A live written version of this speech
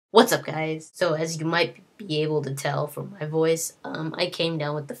What's up, guys? So as you might be able to tell from my voice, I came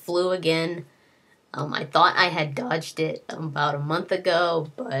down with the flu again. I thought I had dodged it about a month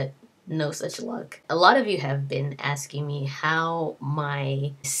ago, but no such luck. A lot of you have been asking me how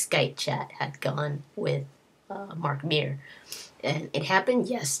my Skype chat had gone with Mark Meer, and it happened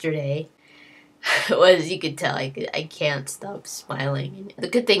yesterday. Well, as you could tell, I can't stop smiling. And the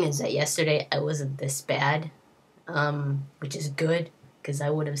good thing is that yesterday I wasn't this bad, which is good because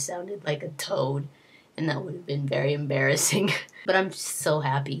I would have sounded like a toad, and that would have been very embarrassing. But I'm just so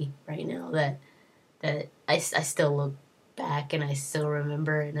happy right now that I still look back and I still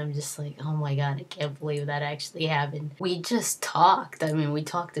remember, and I'm just like, oh my god, I can't believe that actually happened. We just talked. I mean, we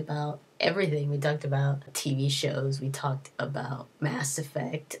talked about everything. We talked about TV shows. We talked about Mass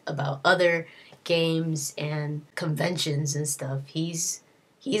Effect, about other games and conventions and stuff. He's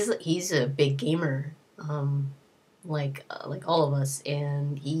a big gamer. Like all of us,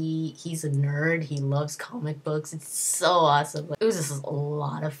 and he's a nerd. He loves comic books. It's so awesome. It was just a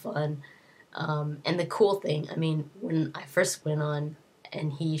lot of fun. And the cool thing, I mean, when I first went on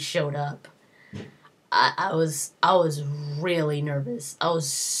and he showed up, I was really nervous. I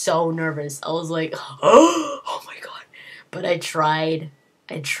was so nervous. I was like, oh my god. But I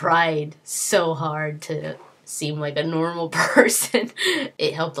tried so hard to seem like a normal person.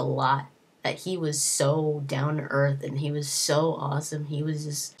 It helped a lot that he was so down to earth and he was so awesome. He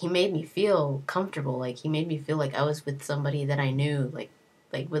made me feel comfortable. Like, he made me feel like I was with somebody that I knew, like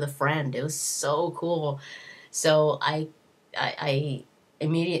with a friend. It was so cool. So I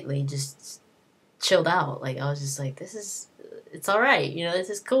immediately just chilled out. Like, I was just like, it's all right. You know, this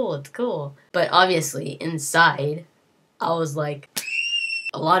is cool. It's cool. But obviously inside, I was like,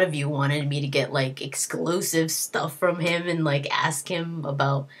 a lot of you wanted me to get like exclusive stuff from him and like ask him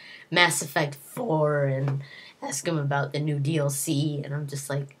about Mass Effect 4 and ask him about the new DLC, and I'm just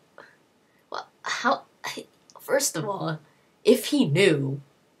like, well, first of all, if he knew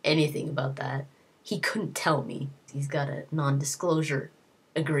anything about that, he couldn't tell me. He's got a non-disclosure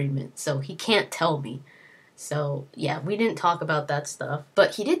agreement, so he can't tell me. So yeah, we didn't talk about that stuff,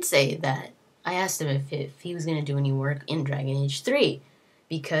 but he did say that I asked him if he was going to do any work in Dragon Age 3,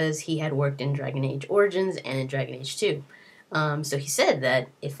 because he had worked in Dragon Age Origins and in Dragon Age 2. So he said that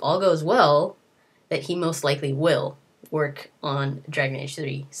if all goes well, that he most likely will work on Dragon Age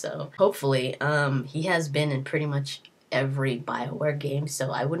 3. So hopefully, he has been in pretty much every BioWare game,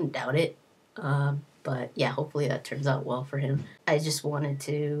 so I wouldn't doubt it. But yeah, hopefully that turns out well for him. I just wanted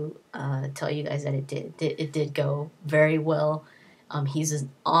to tell you guys that it did go very well. He's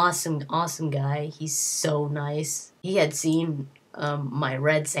an awesome guy. He's so nice. He had seen my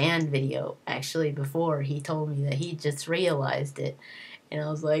Red Sand video actually before. He told me that he just realized it, and I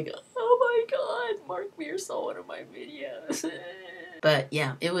was like, oh my god, Mark Meer saw one of my videos. But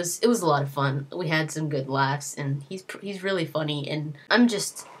yeah, it was a lot of fun. We had some good laughs, and he's really funny, and I'm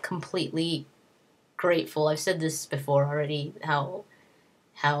just completely grateful. I've said this before already, how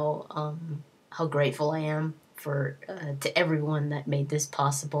grateful I am for to everyone that made this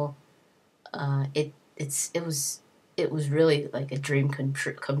possible. It was really like a dream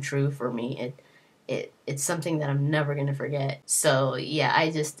come true for me. It's something that I'm never gonna forget. So yeah,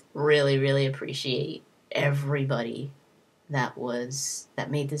 I just really appreciate everybody that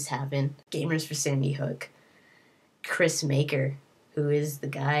made this happen. Gamers for Sandy Hook, Chris Maker, who is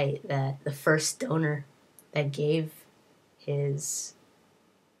the first donor that gave the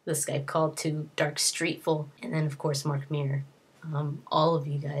Skype call to Dark Streetful, and then of course Mark Meer. All of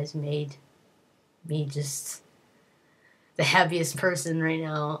you guys made me just the happiest person right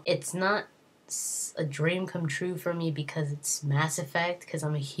now. It's not a dream come true for me because it's Mass Effect, because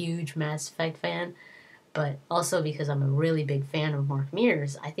I'm a huge Mass Effect fan, but also because I'm a really big fan of Mark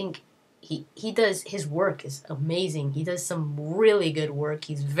Meer's. I think his work is amazing. He does some really good work.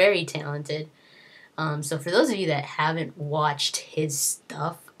 He's very talented. So for those of you that haven't watched his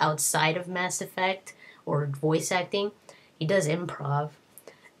stuff outside of Mass Effect or voice acting, he does improv,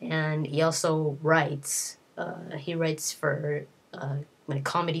 and he also writes. He writes for like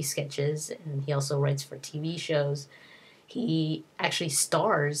comedy sketches, and he also writes for TV shows. He actually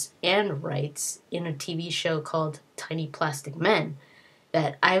stars and writes in a TV show called Tiny Plastic Men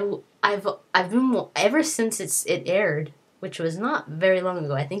that I've been ever since it aired, which was not very long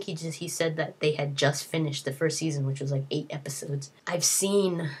ago. I think he said that they had just finished the first season, which was like 8 episodes. I've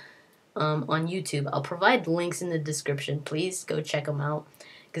seen on YouTube. I'll provide links in the description. Please go check them out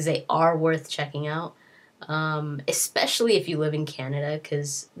because they are worth checking out. Especially if you live in Canada,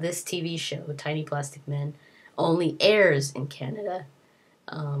 because this TV show, Tiny Plastic Men, only airs in Canada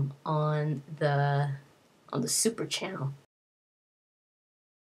on the Super Channel.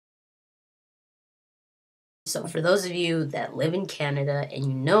 So for those of you that live in Canada and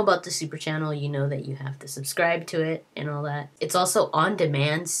you know about the Super Channel, you know that you have to subscribe to it and all that. It's also on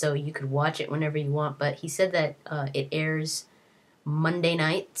demand, so you could watch it whenever you want, but he said that it airs Monday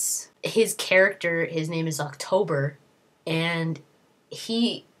nights. His character, his name is October, and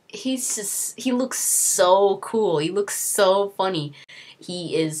he looks so cool. He looks so funny.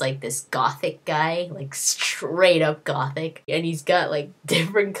 He is like this gothic guy, like straight up gothic, and he's got like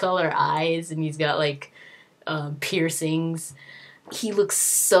different color eyes, and he's got like piercings. He looks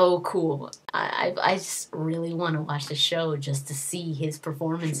so cool. I just really want to watch the show just to see his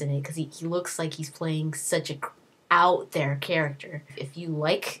performance in it, because he looks like he's playing such a out there character. If you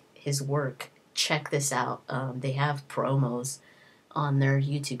like his work, check this out. They have promos on their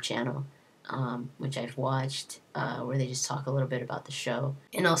YouTube channel, which I've watched, where they just talk a little bit about the show.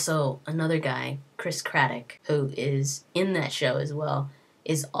 And also another guy, Chris Craddock, who is in that show as well,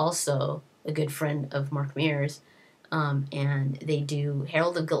 is also a good friend of Mark Meer's, and they do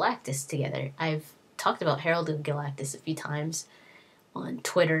Herald of Galactus together. I've talked about Herald of Galactus a few times on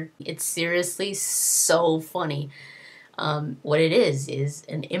Twitter. It's seriously so funny. What it is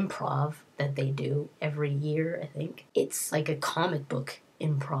an improv that they do every year, I think. It's like a comic book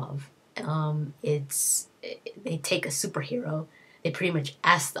improv. They take a superhero. They pretty much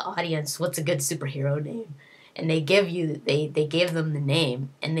ask the audience, what's a good superhero name? And they give them the name,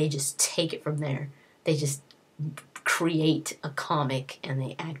 and they just take it from there. They just create a comic, and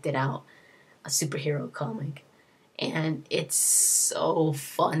they act it out, a superhero comic. And it's so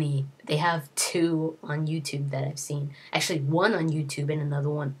funny. They have 2 on YouTube that I've seen. Actually, 1 on YouTube and another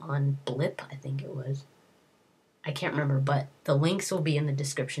one on Blip, I think it was. I can't remember, but the links will be in the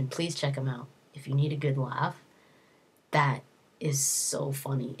description. Please check them out if you need a good laugh. That is so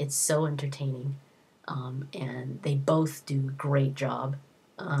funny. It's so entertaining. And they both do a great job.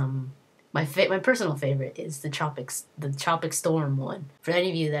 My personal favorite is the Tropic Storm one. For any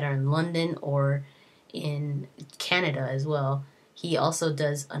of you that are in London or in Canada as well, he also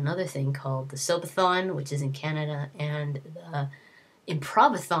does another thing called the Soapathon, which is in Canada, and the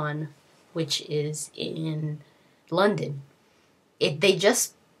Improvathon, which is in London. They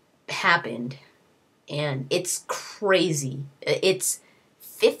just happened, and it's crazy. It's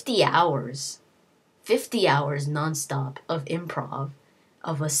 50 hours nonstop of improv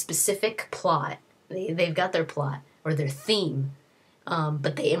of a specific plot. They've got their plot or their theme,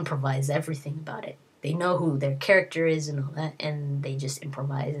 but they improvise everything about it. They know who their character is and all that, and they just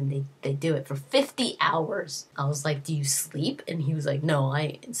improvise, and they do it for 50 hours. I was like, do you sleep? And he was like, no,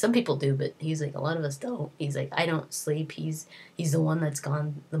 some people do, but he's like, a lot of us don't. He's like, I don't sleep. He's the one that's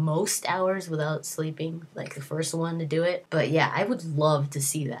gone the most hours without sleeping, like the first one to do it. But yeah, I would love to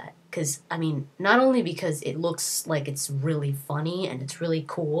see that. Because, I mean, not only because it looks like it's really funny and it's really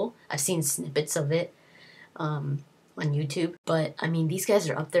cool. I've seen snippets of it on YouTube. But, I mean, these guys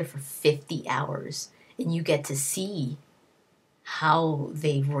are up there for 50 hours. And you get to see how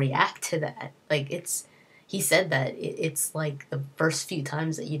they react to that. Like, he said that it's like the first few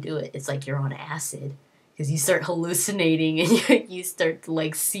times that you do it, it's like you're on acid. Because you start hallucinating and you start to,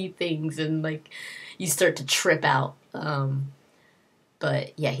 like, see things and, like, you start to trip out.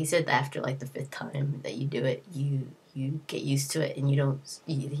 But yeah, he said that after like the 5th time that you do it, you get used to it, and you don't.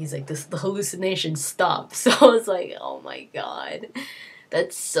 He's like, the hallucination stops. So I was like, oh my god,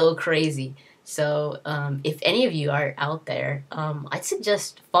 that's so crazy. So if any of you are out there, I'd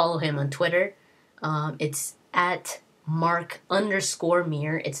suggest follow him on Twitter. It's at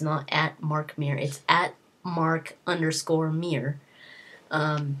Mark_Meer. It's not at Mark Meer. It's at Mark_Meer.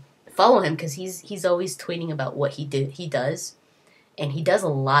 Follow him because he's always tweeting about what he does. And he does a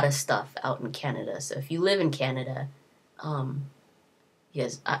lot of stuff out in Canada. So if you live in Canada,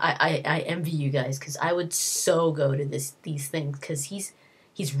 yes, I envy you guys, because I would so go to these things, because he's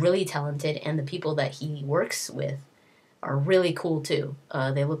really talented, and the people that he works with are really cool too.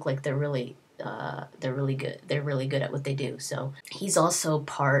 They look like they're really good. They're really good at what they do. So he's also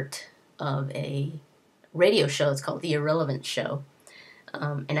part of a radio show. It's called The Irrelevant Show.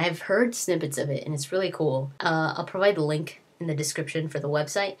 And I've heard snippets of it, and it's really cool. I'll provide the link in the description for the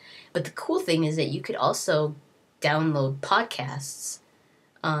website. But the cool thing is that you could also download podcasts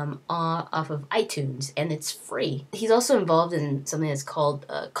off of iTunes, and it's free. He's also involved in something that's called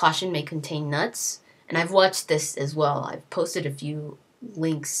Caution May Contain Nuts, and I've watched this as well. I've posted a few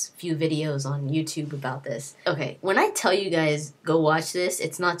videos on YouTube about this. Okay, when I tell you guys go watch this,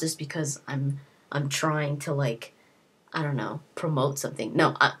 it's not just because I'm trying to, like, I don't know, promote something.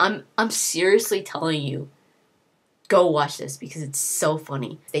 No, I'm seriously telling you, go watch this, because it's so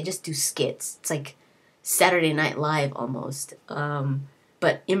funny. They just do skits. It's like Saturday Night Live almost,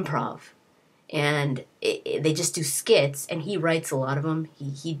 but improv. and they just do skits, and he writes a lot of them.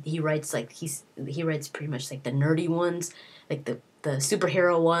 He writes like he writes pretty much like the nerdy ones, like the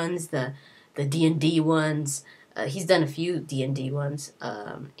superhero ones, the D&D ones. He's done a few D&D ones,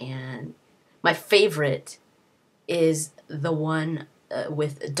 and my favorite is the one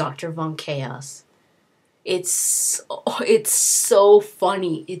with Dr. Von Chaos. It's so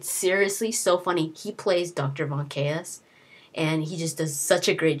funny. It's seriously so funny. He plays Dr. Von Chaos, and he just does such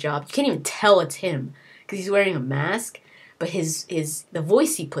a great job. You can't even tell it's him because he's wearing a mask, but the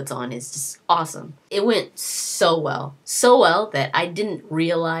voice he puts on is just awesome. It went so well that I didn't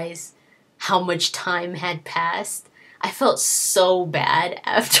realize how much time had passed. I felt so bad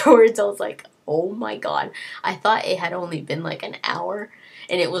afterwards. I was like, oh my god. I thought it had only been like an hour,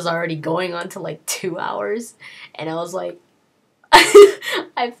 and it was already going on to like 2 hours. And I was like,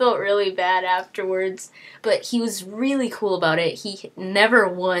 I felt really bad afterwards. But he was really cool about it. He never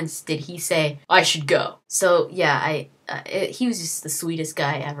once did he say, I should go. So yeah, he was just the sweetest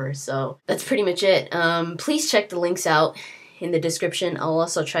guy ever. So that's pretty much it. Please check the links out in the description. I'll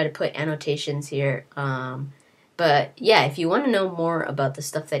also try to put annotations here. But yeah, if you want to know more about the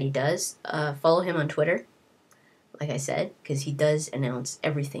stuff that he does, follow him on Twitter, like I said, because he does announce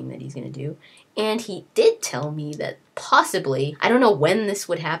everything that he's going to do. And he did tell me that possibly, I don't know when this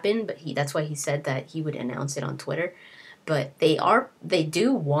would happen, but that's why he said that he would announce it on Twitter. But they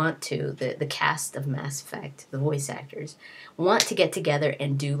do want to, the cast of Mass Effect, the voice actors, want to get together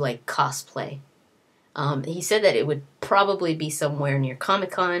and do like cosplay. He said that it would probably be somewhere near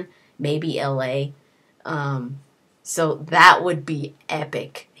Comic-Con, maybe LA. So that would be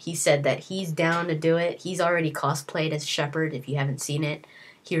epic. He said that he's down to do it. He's already cosplayed as Shepard, if you haven't seen it.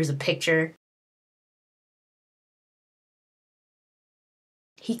 Here's a picture.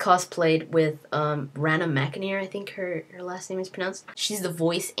 He cosplayed with Rana McInerney, I think her last name is pronounced. She's the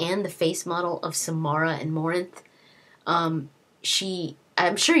voice and the face model of Samara and Morinth. I'm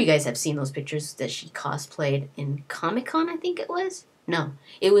sure you guys have seen those pictures that she cosplayed in Comic-Con, I think it was? No,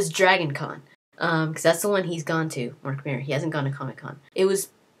 it was Dragon Con. Because that's the one he's gone to, Mark Meer. He hasn't gone to Comic-Con. It was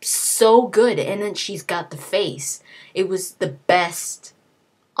so good, and then she's got the face. It was the best,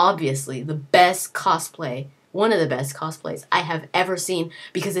 obviously, the best cosplay, one of the best cosplays I have ever seen,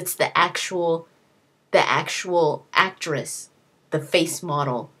 because it's the actual actress, the face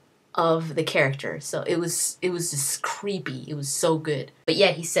model of the character. So it was just creepy. It was so good. But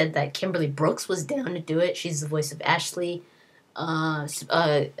yeah, he said that Kimberly Brooks was down to do it. She's the voice of Ashley.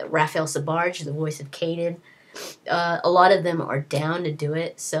 Raphael Sabarge, the voice of Kaden. A lot of them are down to do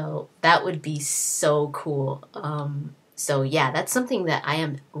it, so that would be so cool. So yeah, that's something that I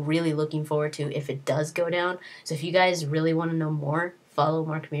am really looking forward to if it does go down. So if you guys really want to know more, follow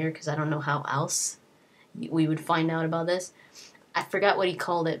Mark Meer, because I don't know how else we would find out about this. I forgot what he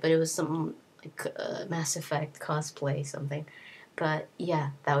called it, but it was something like Mass Effect cosplay something. But yeah,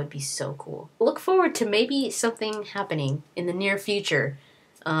 that would be so cool. Look forward to maybe something happening in the near future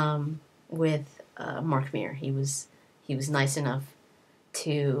with Mark Meer. He was nice enough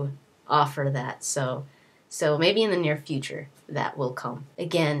to offer that. So maybe in the near future that will come.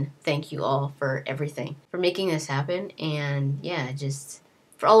 Again, thank you all for everything, for making this happen, and yeah, just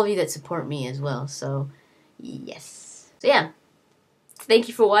for all of you that support me as well. So yes. So yeah, thank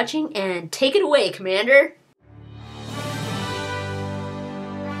you for watching, and take it away, Commander.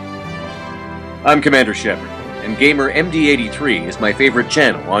 I'm Commander Shepard, and Gamer MD83 is my favorite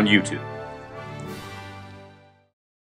channel on YouTube.